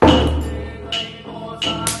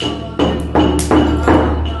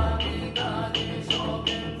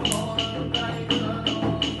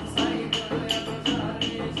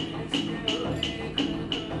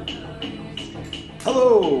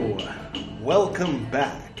Welcome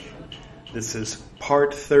back. This is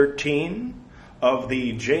part 13 of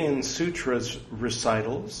the Jain Sūtras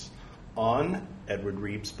recitals on Edward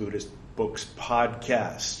Reeves Buddhist Books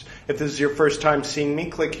podcast. If this is your first time seeing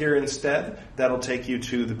me, click here instead. That'll take you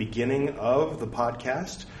to the beginning of the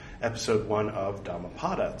podcast, episode 1 of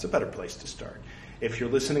Dhammapada. It's a better place to start. If you're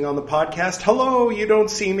listening on the podcast, hello, you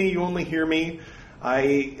don't see me, you only hear me.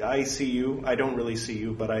 I see you. I don't really see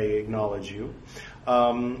you, but I acknowledge you.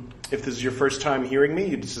 If this is your first time hearing me,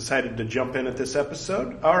 you just decided to jump in at this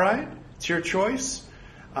episode, all right, it's your choice.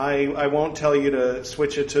 I won't tell you to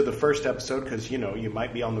switch it to the first episode because, you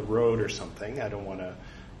might be on the road or something. I don't want to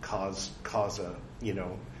cause a,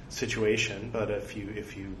 situation. But if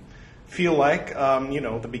you feel like,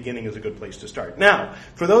 the beginning is a good place to start. Now,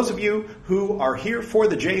 for those of you who are here for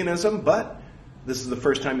the Jainism, but this is the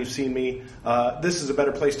first time you've seen me, this is a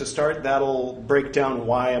better place to start. That'll break down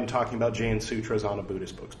why I'm talking about Jain Sūtras on a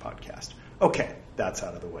Buddhist Books podcast. Okay, that's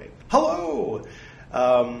out of the way. Hello!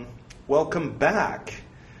 Welcome back.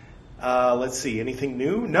 Let's see, anything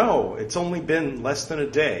new? No, it's only been less than a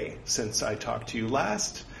day since I talked to you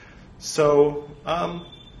last. So,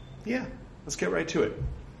 let's get right to it.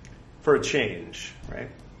 For a change, right?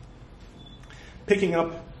 Picking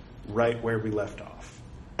up right where we left off.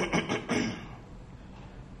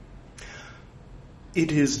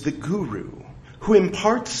 It is the Guru who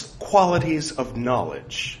imparts qualities of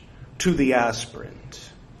knowledge to the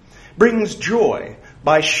aspirant, brings joy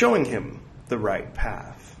by showing him the right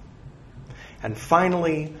path, and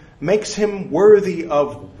finally makes him worthy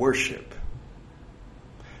of worship.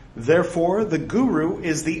 Therefore, the Guru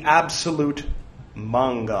is the absolute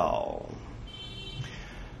Mangal.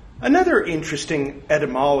 Another interesting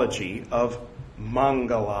etymology of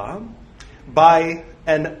Mangala by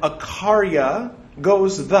an Akarya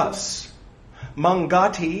goes thus.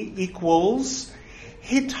 Mangati equals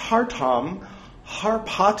Hithartam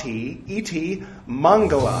Harpati iti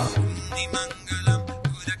Mangala.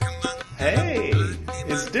 Hey,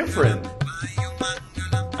 it's different.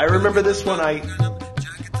 I remember this one. I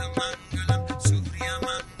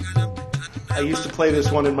used to play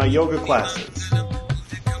this one in my yoga classes.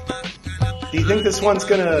 Do you think this one's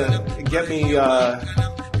gonna get me, do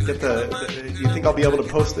you think I'll be able to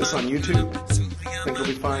post this on YouTube? Think it'll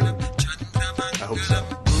be fine? I hope so.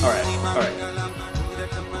 Alright.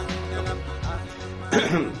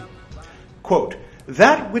 Quote,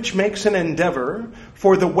 that which makes an endeavor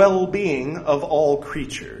for the well-being of all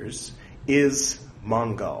creatures is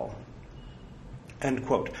Mangal. End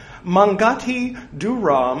quote. Mangati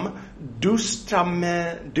duram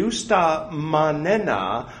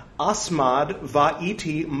dustamanena asmad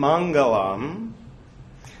vaiti mangalam.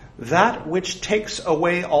 That which takes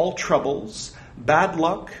away all troubles, bad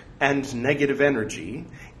luck, and negative energy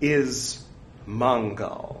is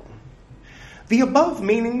Mangal. The above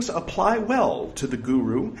meanings apply well to the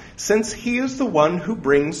Guru, since he is the one who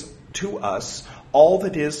brings to us all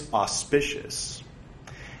that is auspicious,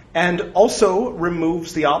 and also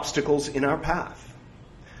removes the obstacles in our path.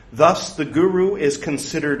 Thus, the Guru is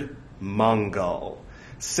considered Mangal,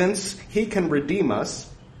 since he can redeem us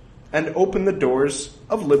and open the doors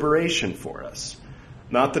of liberation for us,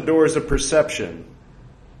 not the doors of perception.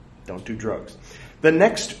 Don't do drugs. The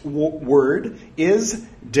next word is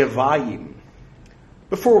Devayim.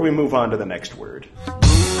 Before we move on to the next word,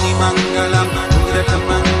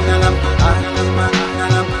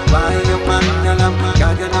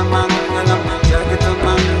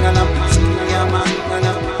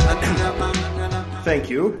 thank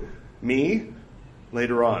you. Me,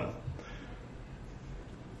 later on.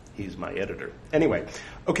 He's my editor. Anyway,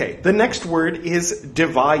 okay, the next word is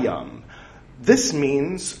Devayam. This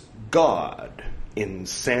means God in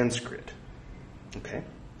Sanskrit. Okay?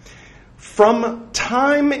 From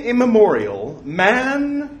time immemorial,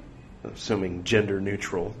 man, assuming gender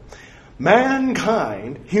neutral,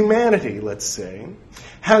 mankind, humanity, let's say,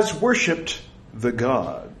 has worshipped the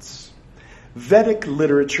gods. Vedic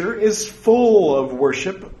literature is full of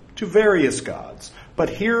worship to various gods, but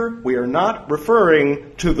here we are not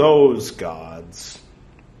referring to those gods.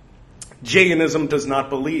 Jainism does not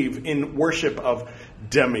believe in worship of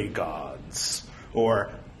demigods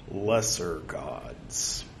or lesser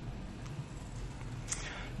gods.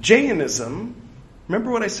 Jainism,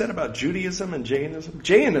 remember what I said about Judaism and Jainism?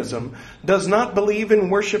 Jainism does not believe in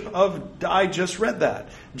worship of, I just read that.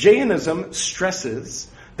 Jainism stresses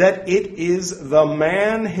that it is the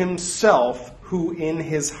man himself who in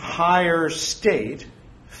his higher state,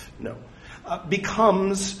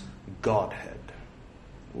 becomes Godhead.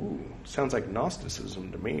 Ooh, sounds like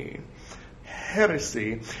Gnosticism to me.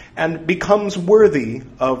 Heresy, and becomes worthy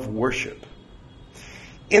of worship.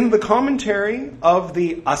 In the commentary of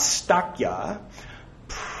the Astakya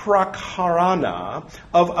Prakarana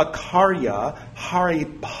of Akarya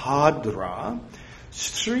Haripadra,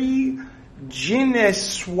 Sri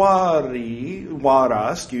Jineswari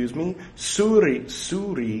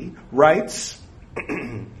Suri writes,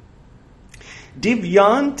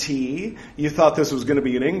 Divyanti, you thought this was going to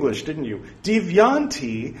be in English, didn't you?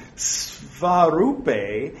 Divyanti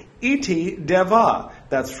Svarupe iti deva.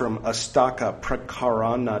 That's from Astaka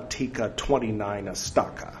Prakarana Tika 29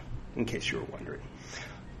 Astaka, in case you were wondering.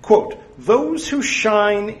 Quote, those who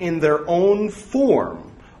shine in their own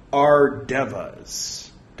form are devas,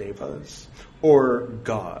 or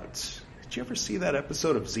gods. Did you ever see that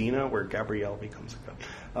episode of Xena where Gabrielle becomes a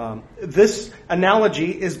god? This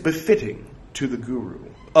analogy is befitting to the guru,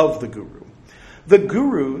 of the guru. The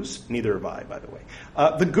gurus, neither have I, by the way,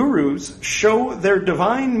 the gurus show their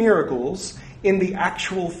divine miracles in the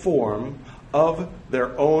actual form of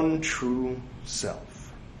their own true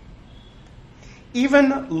self.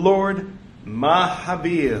 Even Lord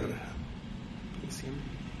Mahavir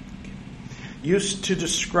used to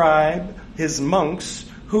describe his monks,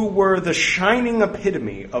 who were the shining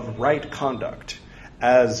epitome of right conduct,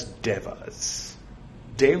 as devas.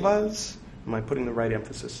 Devas? Am I putting the right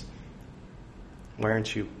emphasis? Why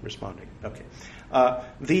aren't you responding? Okay.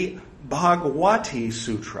 The Bhagavati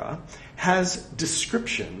Sutra has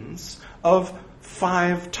descriptions of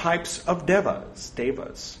 5 types of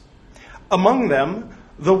devas. Among them,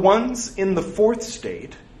 the ones in the 4th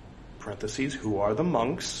state, parentheses, who are the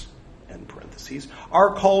monks, end parentheses,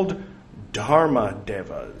 are called Dharma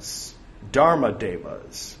Devas. Dharma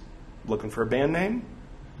Devas. Looking for a band name?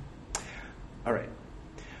 All right.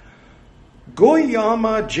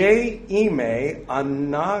 Goyama J. Ime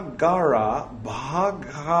Anagara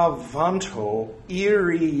Bhagavanto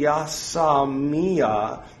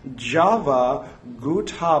Iriyasamiya Java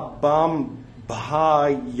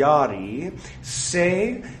Gutabambhayari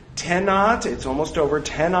Se Tenat, it's almost over,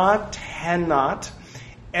 Tenat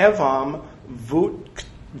Evam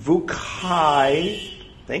Vukai,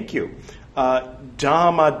 thank you,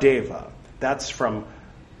 Dhammadeva. That's from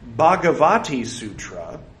Bhagavati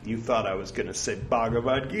Sutra. You thought I was going to say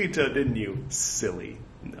Bhagavad Gita, didn't you? Silly.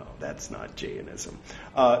 No, that's not Jainism.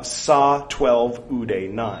 Sa 12, Uday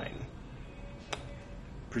 9.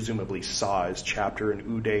 Presumably Sa is chapter and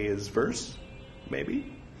Uday is verse?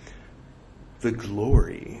 Maybe? The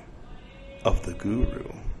glory of the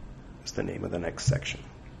Guru is the name of the next section.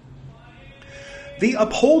 The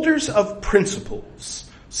upholders of principles,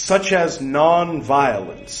 such as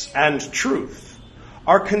non-violence and truth,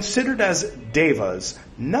 are considered as devas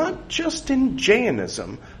not just in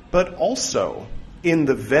Jainism, but also in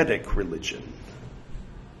the Vedic religion.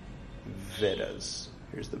 Vedas.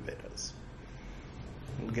 Here's the Vedas.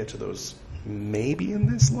 We'll get to those maybe in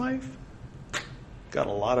this life. Got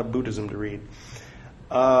a lot of Buddhism to read.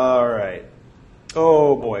 All right.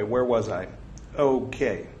 Oh boy, where was I?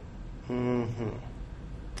 Okay.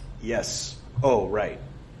 Yes. Oh, right.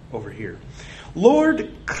 Over here.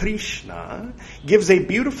 Lord Krishna gives a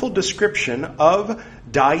beautiful description of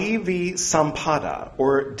Daivi Sampada,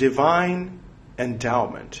 or divine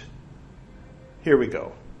endowment. Here we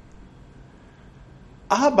go.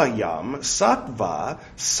 Abhayam Sattva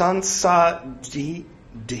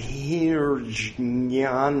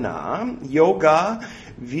Sansadhirjnana Yoga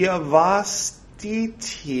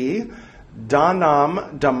Vyavastiti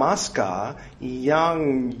Danam Damaska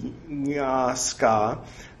Yangyaska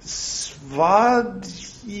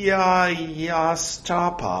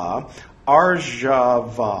Svadhyayastapa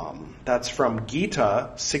Arjavam. That's from Gita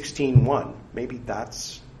 16.1. Maybe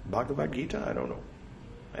that's Bhagavad Gita? I don't know.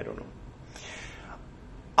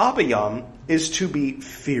 Abhayam is to be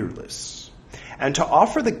fearless and to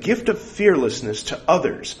offer the gift of fearlessness to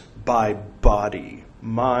others by body,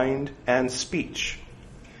 mind, and speech.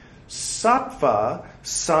 Sattva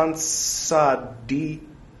Sansadi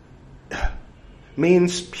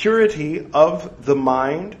means purity of the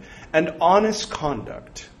mind and honest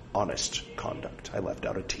conduct. Honest conduct. I left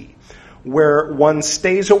out a T. Where one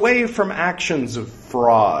stays away from actions of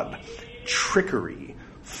fraud, trickery,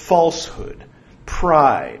 falsehood,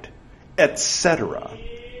 pride, etc.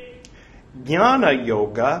 Jnana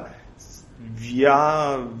Yoga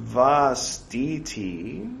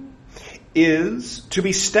Vyavastiti is to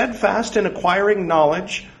be steadfast in acquiring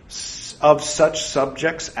knowledge of such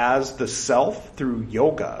subjects as the self through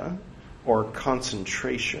yoga or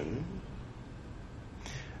concentration.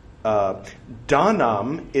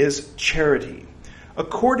 Dhanam is charity,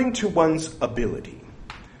 according to one's ability.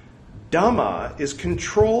 Dhamma is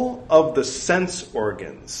control of the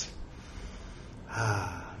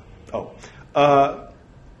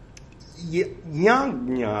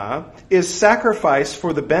Yajna is sacrifice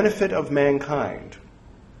for the benefit of mankind.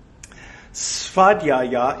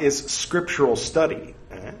 Svadhyaya is scriptural study.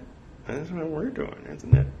 That's what we're doing,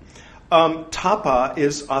 isn't it? Tapa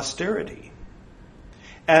is austerity.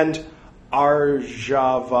 And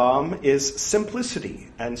Arjavam is simplicity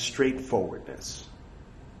and straightforwardness.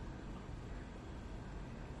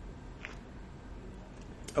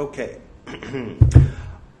 Okay.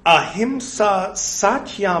 Ahimsa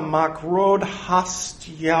Satya Makrod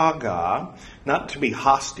Hastyaga, not to be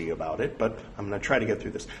hasty about it, but I'm going to try to get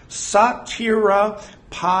through this. Satira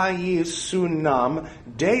Payisunam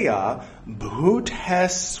Deya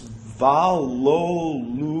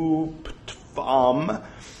Bhutesvaloluptvam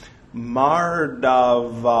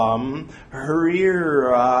Mardavam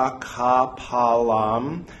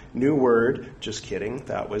Hrirakapalam. New word, just kidding.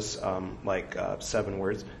 That was 7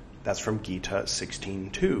 words. That's from Gita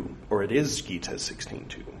 16.2, or it is Gita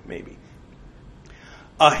 16.2, maybe.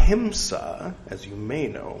 Ahimsa, as you may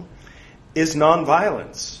know, is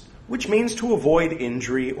nonviolence, which means to avoid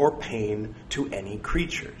injury or pain to any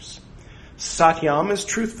creatures. Satyam is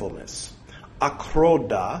truthfulness.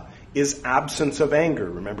 Akrodha is absence of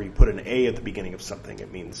anger. Remember, you put an A at the beginning of something,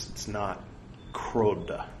 it means it's not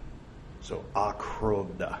krodha. So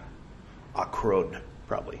akrodha. Akrod,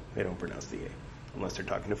 probably. They don't pronounce the A, unless they're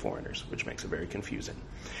talking to foreigners, which makes it very confusing.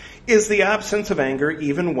 Is the absence of anger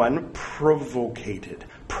even when provocated.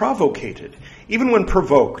 Provocated. Even when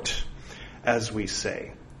provoked, as we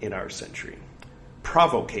say in our century.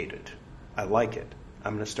 Provocated. I like it.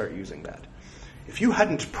 I'm going to start using that. If you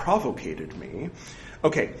hadn't provocated me...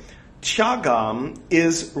 Okay. Tyagam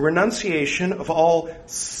is renunciation of all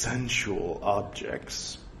sensual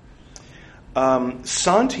objects.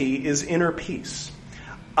 Santi is inner peace.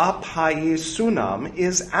 Apayisunam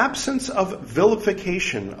is absence of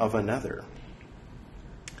vilification of another.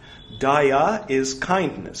 Daya is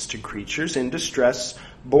kindness to creatures in distress,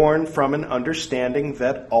 born from an understanding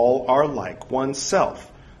that all are like oneself.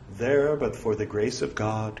 There, but for the grace of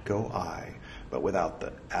God, go I, but without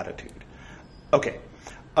the attitude. Okay.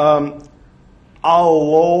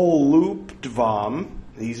 Aloluptvam,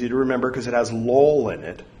 easy to remember because it has lol in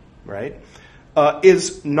it, right?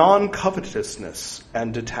 Is non-covetousness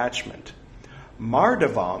and detachment.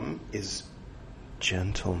 Mardavam is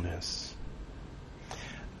gentleness.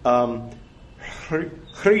 Hri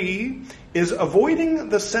is avoiding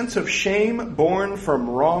the sense of shame born from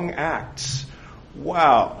wrong acts.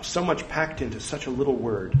 Wow, so much packed into such a little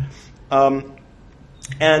word. And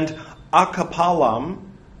akapalam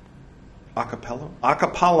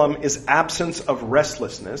is absence of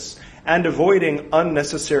restlessness and avoiding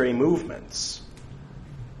unnecessary movements.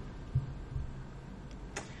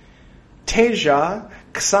 Teja,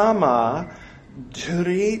 ksama,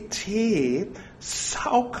 driti,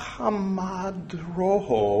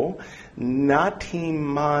 saukamadroho,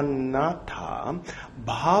 natimanata,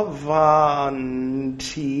 bhavanti,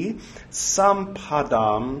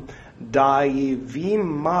 sampadam,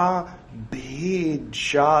 daivima,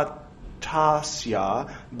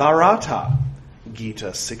 bijatasya, bharata. Gita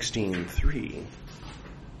 16.3.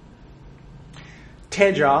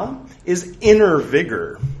 Teja is inner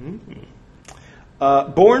vigor.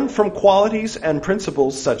 Born from qualities and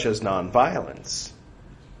principles such as nonviolence.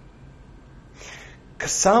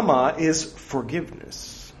 Kasama is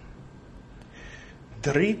forgiveness.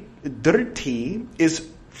 Driti is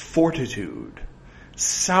fortitude.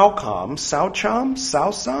 Saucham,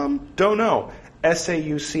 don't know.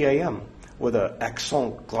 Saucam, with an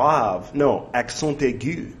accent grave, accent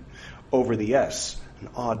aigu over the S. An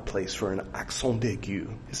odd place for an accent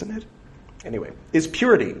aigu, isn't it? Anyway, is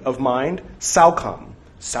purity of mind. Saucham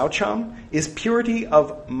is purity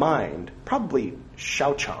of mind. Probably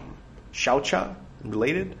shaucham. Shaucha,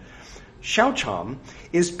 related? Shaucham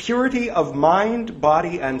is purity of mind,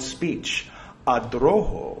 body, and speech.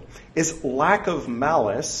 Adroho is lack of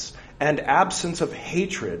malice and absence of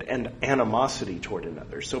hatred and animosity toward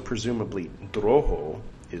another. So presumably droho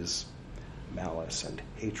is malice and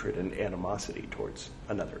hatred and animosity towards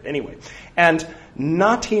another. Anyway, and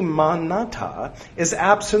natimanata is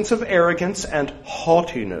absence of arrogance and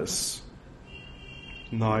haughtiness.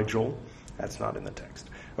 Nigel, that's not in the text.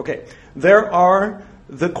 Okay, there are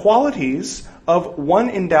the qualities of one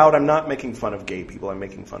endowed. I'm not making fun of gay people. I'm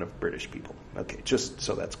making fun of British people. Okay, just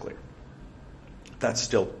so that's clear. That's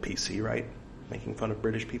still PC, right? Making fun of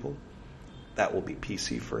British people? That will be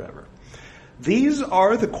PC forever. These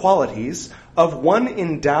are the qualities of one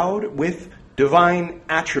endowed with divine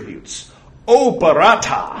attributes. O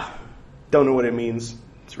Bharata! Don't know what it means.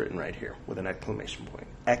 It's written right here with an exclamation point.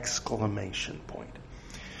 Exclamation point.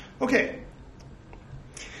 Okay.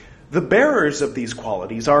 The bearers of these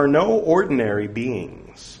qualities are no ordinary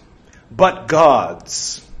beings, but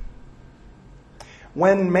gods.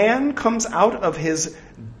 When man comes out of his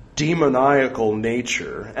demoniacal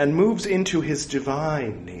nature and moves into his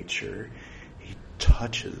divine nature, he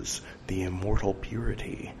touches the immortal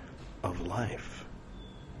purity of life,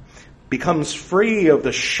 becomes free of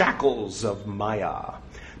the shackles of Maya,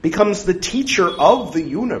 becomes the teacher of the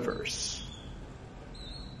universe.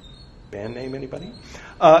 Band name, anybody?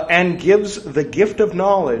 And gives the gift of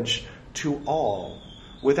knowledge to all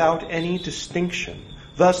without any distinction,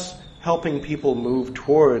 thus helping people move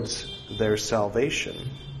towards their salvation.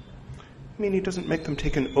 I mean, he doesn't make them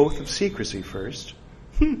take an oath of secrecy first.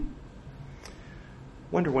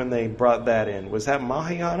 Wonder when they brought that in. Was that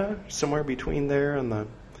Mahayana? Somewhere between there and the...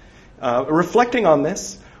 reflecting on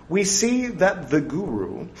this, we see that the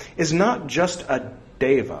Guru is not just a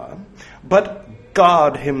deva, but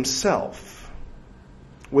God himself,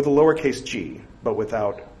 with a lowercase g, but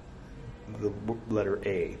without the letter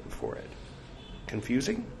A before it.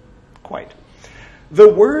 Confusing? Quite. The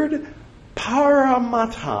word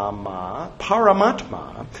Paramatma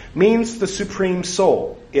means the Supreme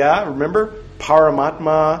Soul. Yeah, remember?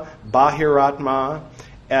 Paramatma, Bahiratma,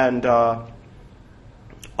 and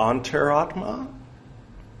Antaratma?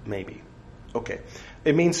 Maybe. Okay.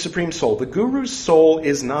 It means Supreme Soul. The Guru's soul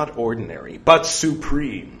is not ordinary, but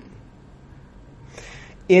supreme.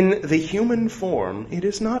 In the human form, it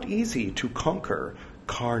is not easy to conquer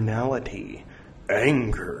carnality,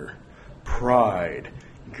 anger, pride,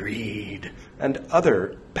 greed, and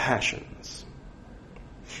other passions.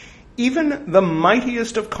 Even the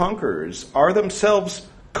mightiest of conquerors are themselves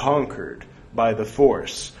conquered by the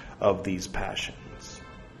force of these passions.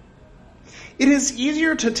 It is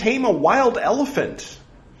easier to tame a wild elephant,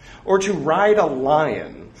 or to ride a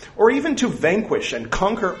lion, or even to vanquish and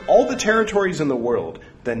conquer all the territories in the world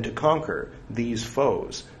than to conquer these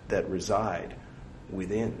foes that reside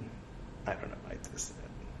within. I don't know,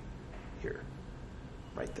 here,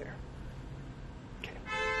 right there. Okay.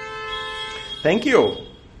 Thank you.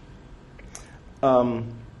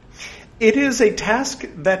 It is a task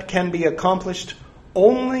that can be accomplished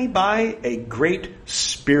only by a great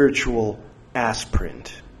spiritual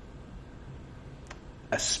aspirant.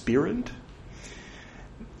 Aspirant?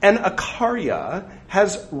 And Acharya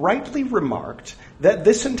has rightly remarked that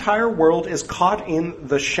this entire world is caught in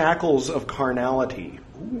the shackles of carnality.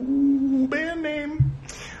 Ooh, band name.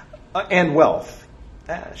 And wealth.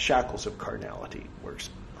 Shackles of carnality works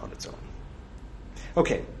on its own.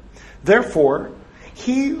 Okay. Therefore,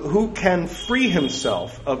 he who can free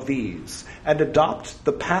himself of these and adopt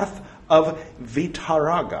the path of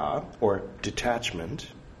vitaraga, or detachment,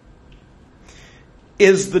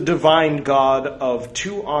 is the divine God of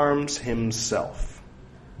two arms himself.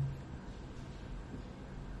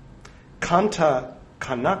 Kanta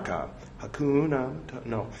Kanaka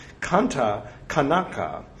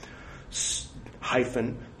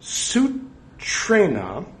hyphen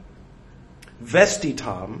Sutrena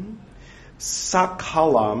Vestitam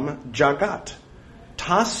Sakalam Jagat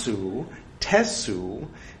Tasu Tesu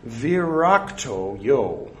Virakto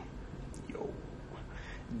Yo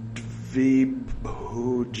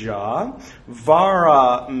Vibhuja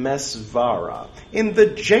Vara Mesvara. In the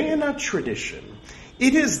Jaina tradition,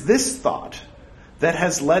 it is this thought that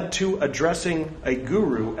has led to addressing a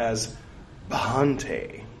guru as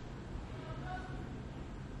Bhante.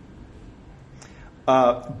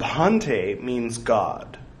 Bhante means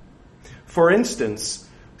God. For instance,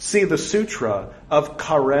 see the sutra of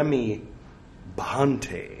Karemi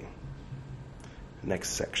Bhante.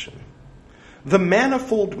 Next section. The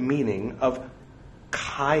manifold meaning of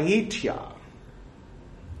Kaitya.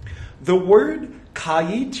 The word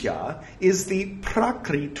Kaitya is the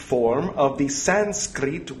Prakrit form of the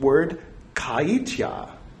Sanskrit word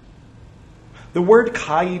Kaitya. The word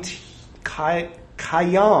Kayam.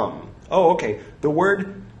 Oh, okay. The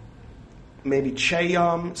word maybe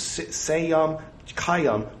Chayam, Sayam,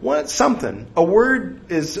 Kayam. What? Something. A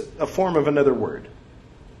word is a form of another word.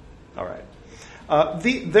 All right.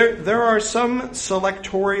 There are some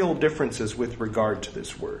selectorial differences with regard to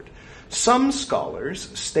this word. Some scholars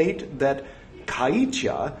state that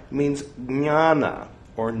Kaitya means jnana,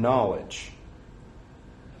 or knowledge.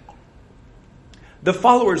 The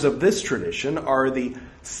followers of this tradition are the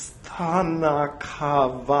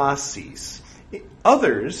Sthanakavasis.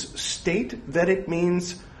 Others state that it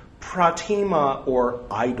means pratima, or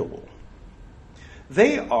idol.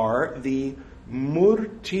 They are the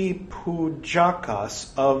Murti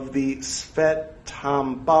Pujakas of the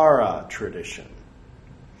Svetambara tradition.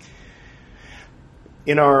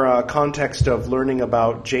 in our context of learning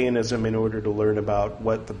about Jainism in order to learn about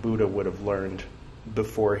what the Buddha would have learned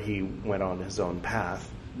before he went on his own path,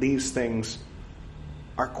 these things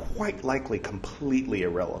are quite likely completely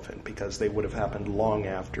irrelevant because they would have happened long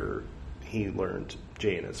after he learned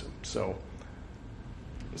Jainism. So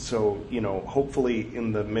hopefully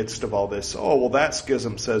in the midst of all this, that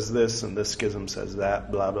schism says this and this schism says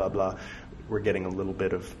that, blah, blah, blah, we're getting a little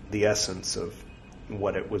bit of the essence of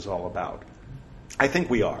what it was all about. I think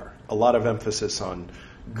we are. A lot of emphasis on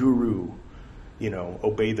guru,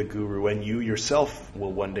 obey the guru, and you yourself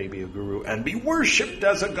will one day be a guru and be worshipped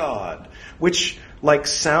as a god, which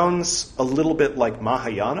sounds a little bit like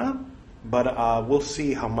Mahayana, but we'll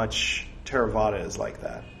see how much Theravada is like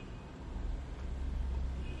that.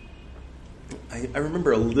 I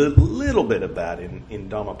remember a little bit of that in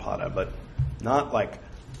Dhammapada, but not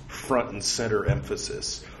front and center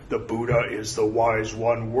emphasis. The Buddha is the wise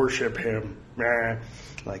one, worship him.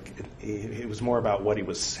 It was more about what he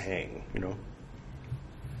was saying,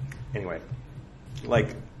 Anyway,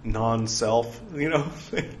 non-self,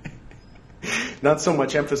 Not so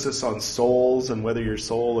much emphasis on souls and whether your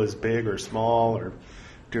soul is big or small or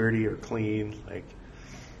dirty or clean.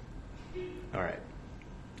 All right.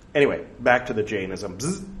 Anyway, back to the Jainism.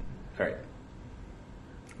 All right.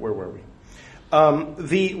 Where were we?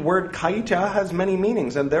 The word kaitya has many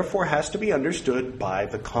meanings and therefore has to be understood by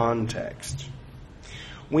the context.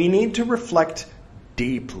 We need to reflect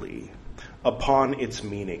deeply upon its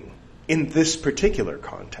meaning in this particular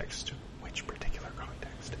context. Which particular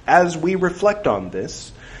context? As we reflect on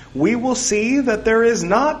this, we will see that there is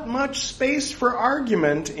not much space for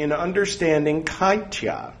argument in understanding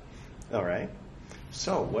kaitya. All right.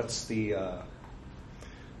 So, what's the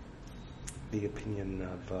opinion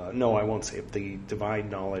of... no, I won't say it. The divine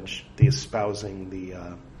knowledge, the espousing,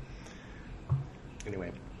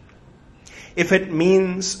 anyway. If it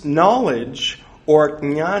means knowledge or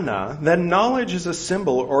jnana, then knowledge is a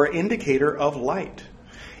symbol or indicator of light.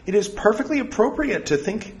 It is perfectly appropriate to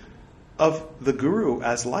think of the guru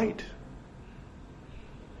as light.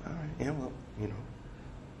 All right, yeah, well,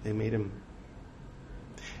 they made him...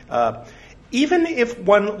 even if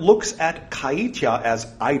one looks at kaitya as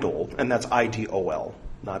idol, and that's I-D-O-L,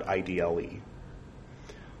 not I-D-L-E.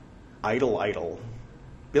 Idol.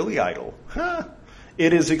 Billy Idol.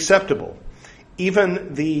 It is acceptable.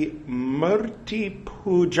 Even the Murti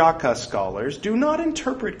Pujaka scholars do not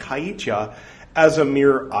interpret kaitya as a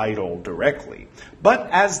mere idol directly, but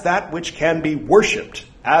as that which can be worshipped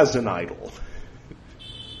as an idol.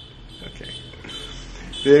 Okay.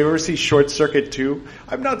 Did you ever see Short Circuit 2?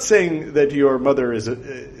 I'm not saying that your mother is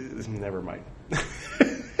never mind.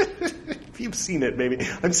 If you've seen it, maybe.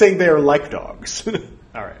 I'm saying they are like dogs.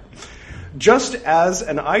 All right. Just as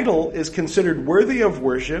an idol is considered worthy of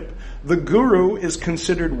worship, the guru is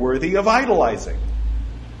considered worthy of idolizing.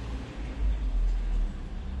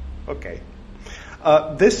 Okay.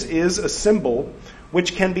 This is a symbol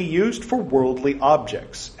which can be used for worldly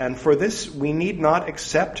objects, and for this we need not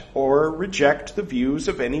accept or reject the views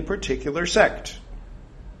of any particular sect.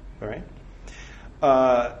 All right?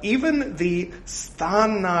 Even the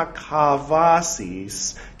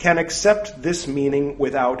Sthanakavasis can accept this meaning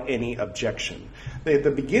without any objection. At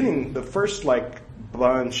the beginning, the first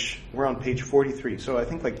bunch, we're on page 43, so I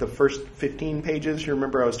think the first 15 pages, you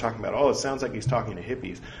remember I was talking about, it sounds like he's talking to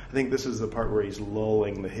hippies. I think this is the part where he's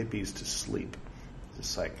lulling the hippies to sleep.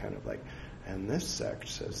 It's and this sect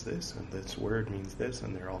says this, and this word means this,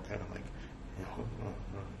 and they're all kind of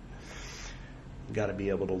You got to be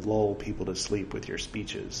able to lull people to sleep with your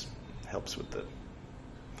speeches. Helps with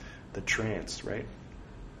the trance, right?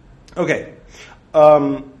 Okay.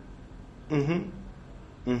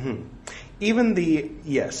 Even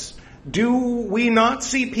yes. Do we not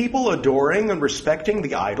see people adoring and respecting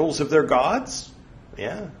the idols of their gods?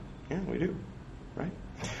 Yeah, we do. Right?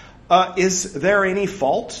 Is there any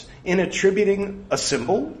fault in attributing a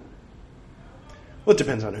symbol? Well, it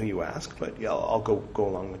depends on who you ask, but yeah, I'll go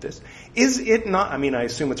along with this. Is it not, I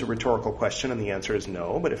assume it's a rhetorical question and the answer is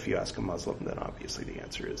no, but if you ask a Muslim, then obviously the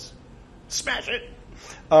answer is smash it.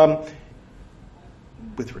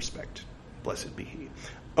 With respect, blessed be he.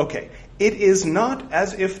 Okay, it is not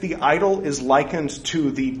as if the idol is likened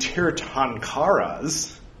to the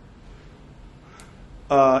Tirthankaras.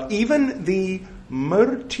 Even the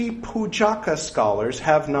Murti Pujaka scholars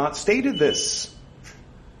have not stated this.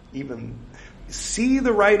 Even see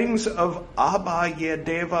the writings of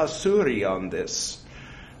Abhayadeva Suri on this.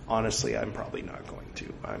 Honestly, I'm probably not going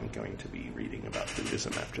to. I'm going to be reading about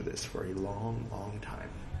Buddhism after this for a long, long time.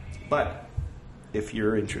 But if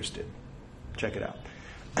you're interested, check it out.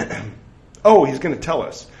 He's going to tell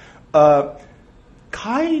us.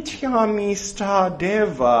 Kaityamista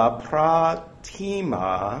deva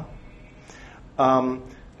pratima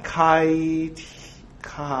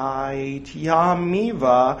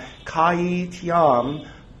Kaityamiva Kaityam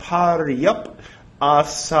paryap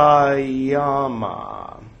asayama.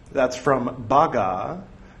 That's from Bhaga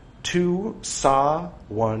to Sa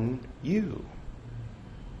 1U.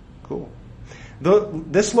 Cool.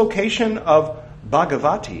 This location of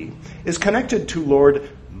Bhagavati is connected to Lord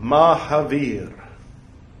Mahavir.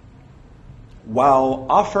 While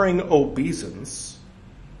offering obeisance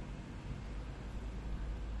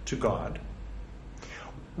to God,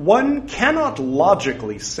 one cannot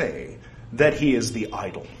logically say that he is the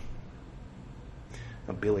idol.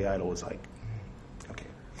 Now, Billy Idol was like, okay.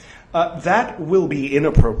 That will be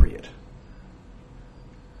inappropriate.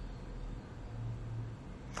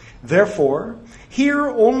 Therefore, here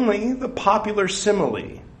only the popular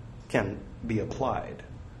simile can be applied.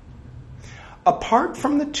 Apart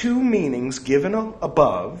from the two meanings given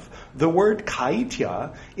above, the word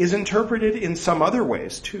kaitya is interpreted in some other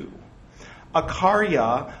ways too.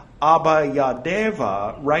 Akarya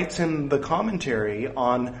Abhayadeva writes in the commentary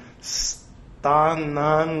on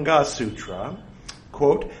Stananga Sutra,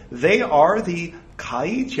 quote, "They are the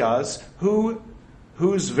kaityas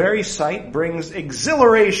whose very sight brings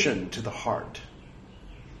exhilaration to the heart."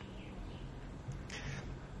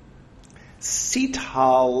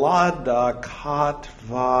 Sitalada katvadava,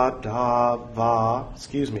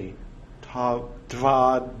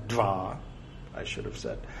 tvadva, I should have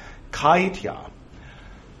said, kaitya,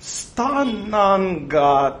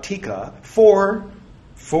 stanangatika,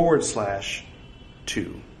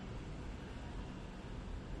 4/2.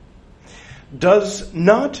 Does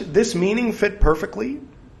not this meaning fit perfectly?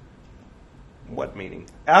 What meaning?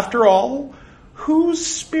 After all, whose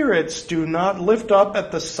spirits do not lift up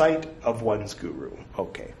at the sight of one's guru?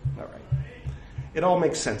 Okay, all right. It all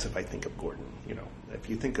makes sense if I think of Gordon. You know, if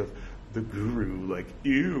you think of the guru, like,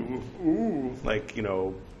 ew, ooh, like, you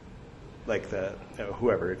know, like the,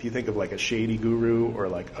 whoever. If you think of like a shady guru or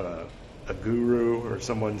like a guru or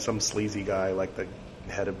someone, some sleazy guy like the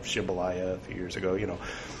head of Shimbalaya a few years ago, you know,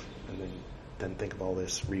 and then think of all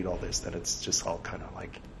this, read all this, then it's just all kind of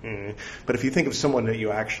like, But if you think of someone that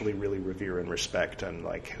you actually really revere and respect and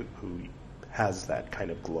like who has that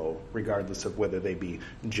kind of glow, regardless of whether they be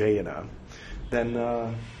Jaina, then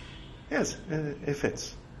yes, it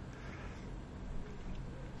fits.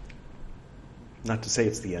 Not to say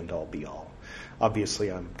it's the end all be all.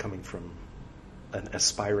 Obviously, I'm coming from an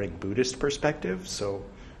aspiring Buddhist perspective, so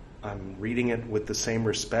I'm reading it with the same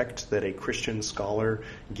respect that a Christian scholar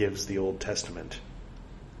gives the Old Testament.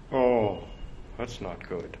 Oh, that's not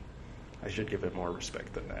good. I should give it more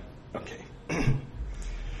respect than that. Okay.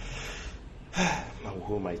 Oh,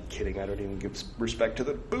 who am I kidding? I don't even give respect to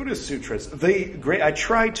the Buddhist sutras. I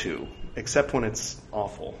try to, except when it's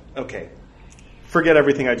awful. Okay. Forget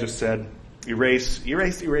everything I just said. Erase.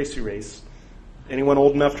 Anyone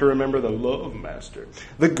old enough to remember the Love Master?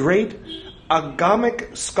 The great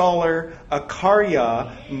agamic scholar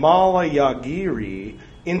Akarya Malayagiri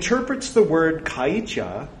interprets the word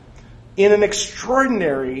kaitya in an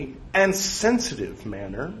extraordinary and sensitive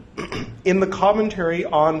manner in the commentary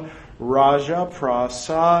on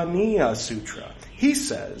Rajaprasaniya Sutra. He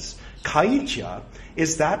says, kaitya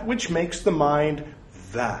is that which makes the mind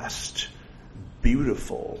vast,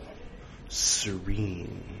 beautiful,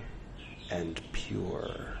 serene, and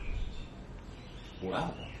pure.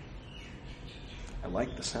 Wow. I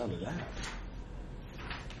like the sound of that.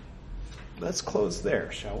 Let's close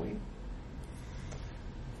there, shall we?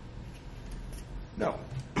 No.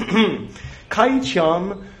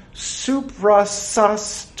 Kaityam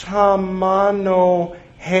suprasastamano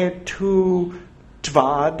hetu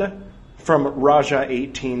tvad from Raja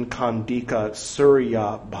 18 Kandika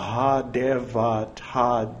Surya Bhadeva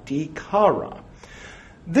Tadikara.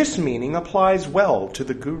 This meaning applies well to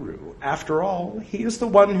the Guru. After all, he is the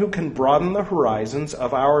one who can broaden the horizons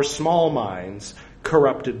of our small minds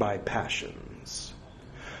corrupted by passions.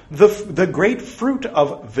 The great fruit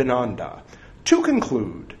of Vinanda. To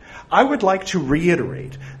conclude, I would like to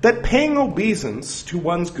reiterate that paying obeisance to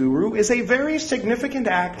one's Guru is a very significant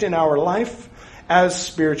act in our life as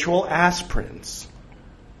spiritual aspirants.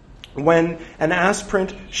 When an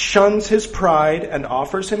aspirant shuns his pride and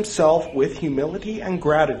offers himself with humility and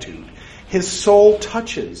gratitude, his soul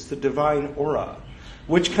touches the divine aura,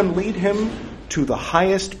 which can lead him to the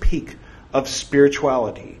highest peak of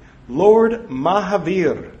spirituality. Lord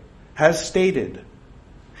Mahavir has stated,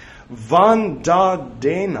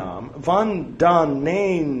 Vandanenam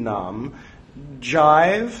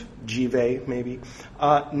Jive jive maybe,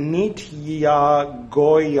 nitya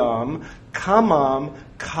goyam, kamam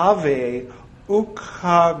kave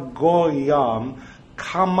ukagoyam,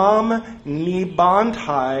 kamam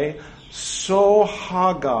nibantai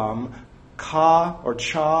sohagam, ka or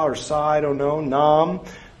cha or sa, I don't know, nam,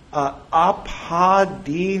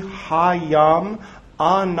 apadihayam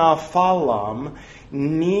anafalam,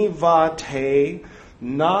 nivate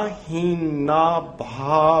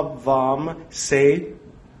nahinabhavam se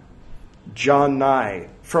janai.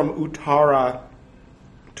 From Uttara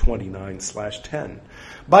 29/10.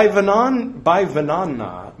 By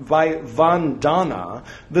Vandana,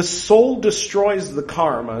 the soul destroys the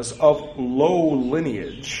karmas of low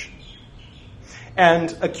lineage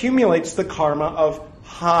and accumulates the karma of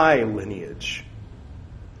high lineage,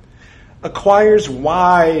 acquires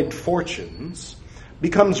wide fortunes,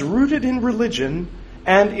 becomes rooted in religion,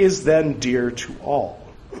 and is then dear to all.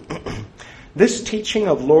 This teaching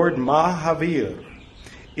of Lord Mahavir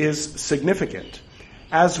is significant.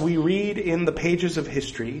 As we read in the pages of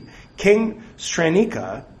history, King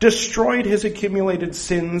Srenika destroyed his accumulated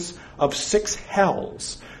sins of 6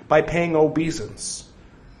 hells by paying obeisance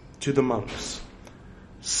to the monks.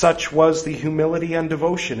 Such was the humility and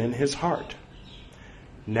devotion in his heart.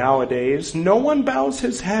 Nowadays, no one bows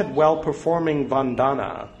his head while performing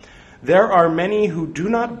Vandana. There are many who do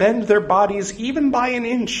not bend their bodies even by an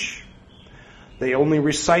inch. They only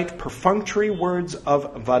recite perfunctory words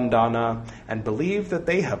of Vandana and believe that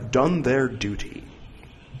they have done their duty.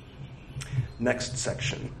 Next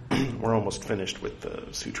section. We're almost finished with the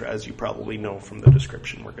sutra. As you probably know from the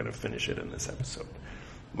description, we're going to finish it in this episode.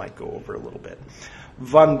 Might go over a little bit.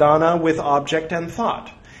 Vandana with object and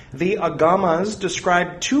thought. The Agamas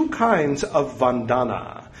describe 2 kinds of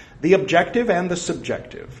Vandana, the objective and the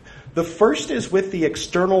subjective. The first is with the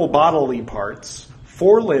external bodily parts,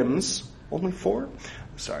 4 limbs, only 4?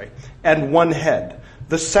 Sorry, and 1 head.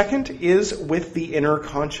 The second is with the inner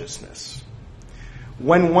consciousness.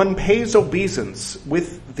 When one pays obeisance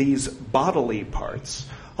with these bodily parts,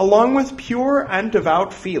 along with pure and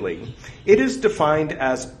devout feeling, it is defined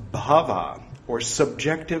as bhava, or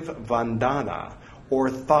subjective vandana, or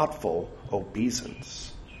thoughtful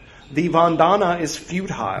obeisance. The vandana is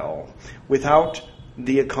futile without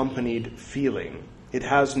the accompanied feeling. It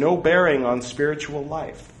has no bearing on spiritual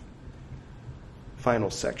life. Final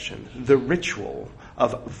section, the ritual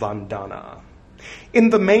of Vandana. In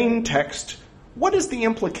the main text, what is the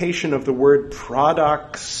implication of the word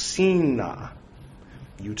pradaksina?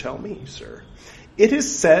 You tell me, sir. It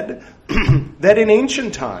is said that in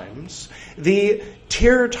ancient times, the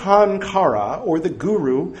Tirthankara, or the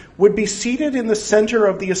guru, would be seated in the center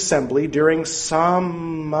of the assembly during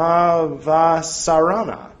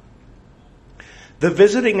Samavasarana. The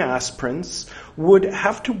visiting aspirants would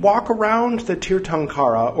have to walk around the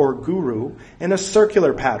Tirthankara, or guru, in a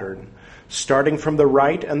circular pattern, starting from the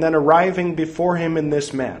right and then arriving before him in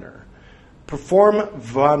this manner. Perform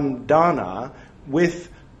Vandana with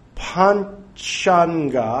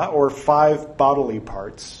Panchanga, or 5 bodily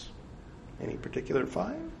parts. Any particular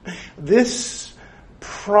 5? This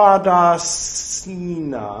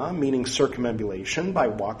pradasina, meaning circumambulation, by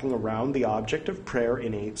walking around the object of prayer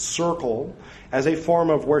in a circle as a form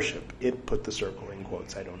of worship. It put the circle in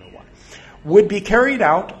quotes, I don't know why. Would be carried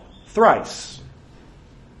out thrice.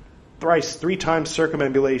 Thrice, 3 times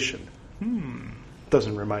circumambulation.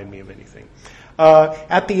 Doesn't remind me of anything.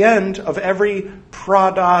 At the end of every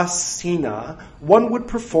pradasina, one would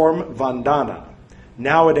perform Vandana.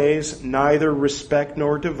 Nowadays, neither respect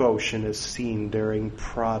nor devotion is seen during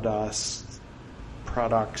pradaksina.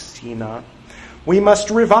 We must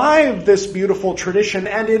revive this beautiful tradition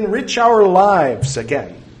and enrich our lives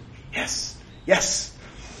again. Yes, yes.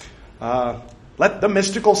 Let the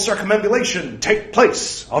mystical circumambulation take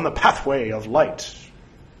place on the pathway of light.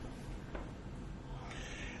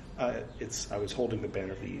 I was holding the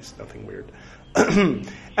banner of these, nothing weird.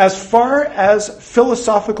 As far as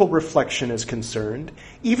philosophical reflection is concerned,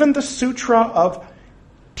 even the Sutra of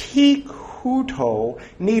Tikuto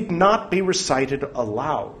need not be recited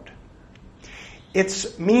aloud.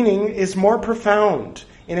 Its meaning is more profound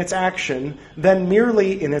in its action than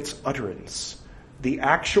merely in its utterance. The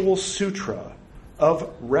actual Sutra of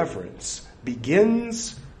reverence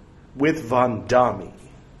begins with Vandami.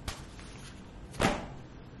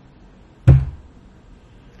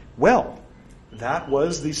 Well, that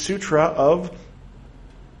was the Sutra of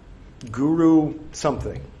Guru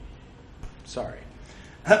something. Sorry.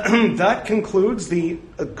 That concludes the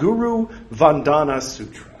Guru Vandanā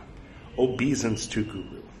Sūtra, obeisance to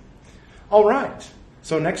Guru. All right.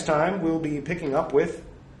 So next time we'll be picking up with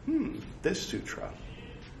this sutra.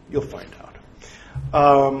 You'll find out.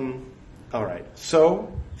 All right.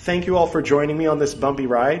 So, thank you all for joining me on this bumpy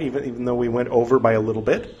ride, even though we went over by a little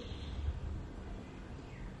bit.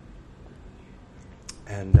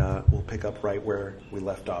 And we'll pick up right where we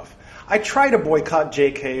left off. I try to boycott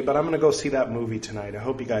JK, but I'm going to go see that movie tonight. I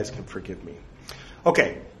hope you guys can forgive me.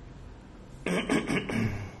 Okay.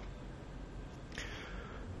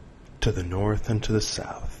 To the north and to the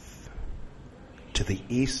south, to the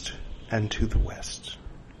east and to the west,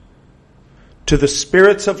 to the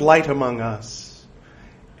spirits of light among us,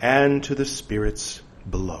 and to the spirits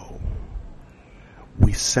below,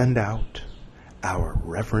 we send out our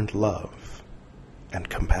reverent love and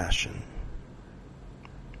compassion.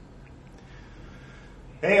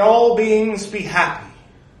 May all beings be happy.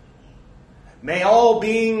 May all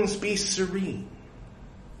beings be serene.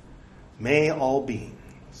 May all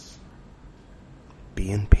beings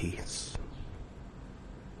be in peace.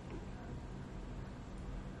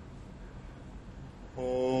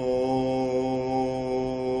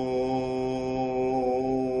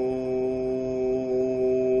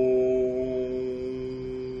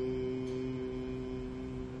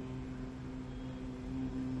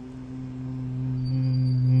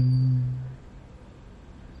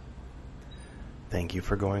 Thank you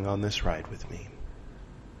for going on this ride with me.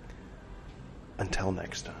 Until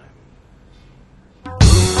next time.